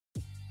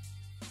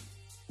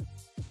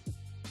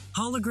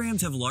Holograms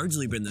have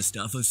largely been the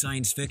stuff of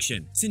science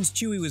fiction, since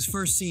Chewie was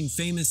first seen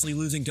famously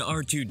losing to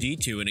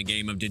R2-D2 in a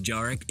game of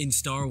Dejarik in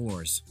Star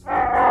Wars.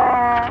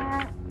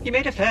 You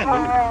made a fair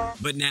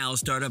move. But now,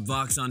 startup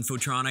Voxon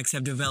Photronics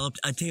have developed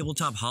a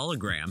tabletop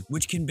hologram,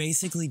 which can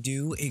basically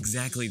do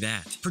exactly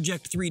that.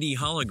 Project 3D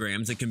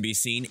holograms that can be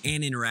seen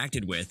and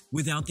interacted with,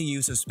 without the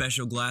use of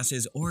special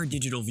glasses or a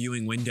digital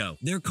viewing window.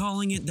 They're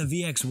calling it the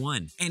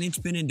VX1, and it's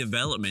been in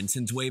development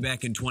since way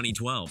back in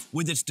 2012,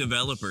 with its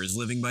developers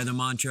living by the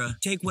mantra,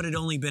 take what had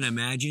only been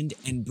imagined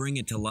and bring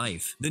it to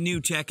life. The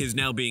new tech is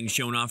now being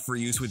shown off for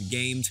use with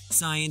games,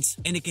 science,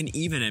 and it can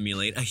even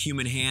emulate a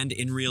human hand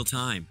in real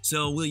time.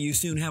 So will you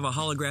soon have a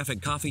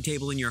holographic coffee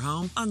table in your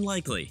home?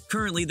 Unlikely.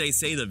 Currently, they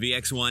say the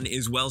VX1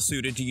 is well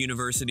suited to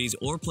universities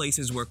or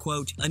places where,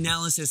 quote,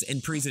 analysis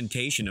and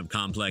presentation of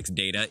complex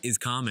data is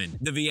common.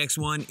 The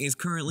VX1 is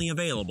currently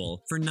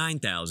available for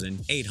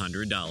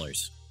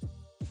 $9,800.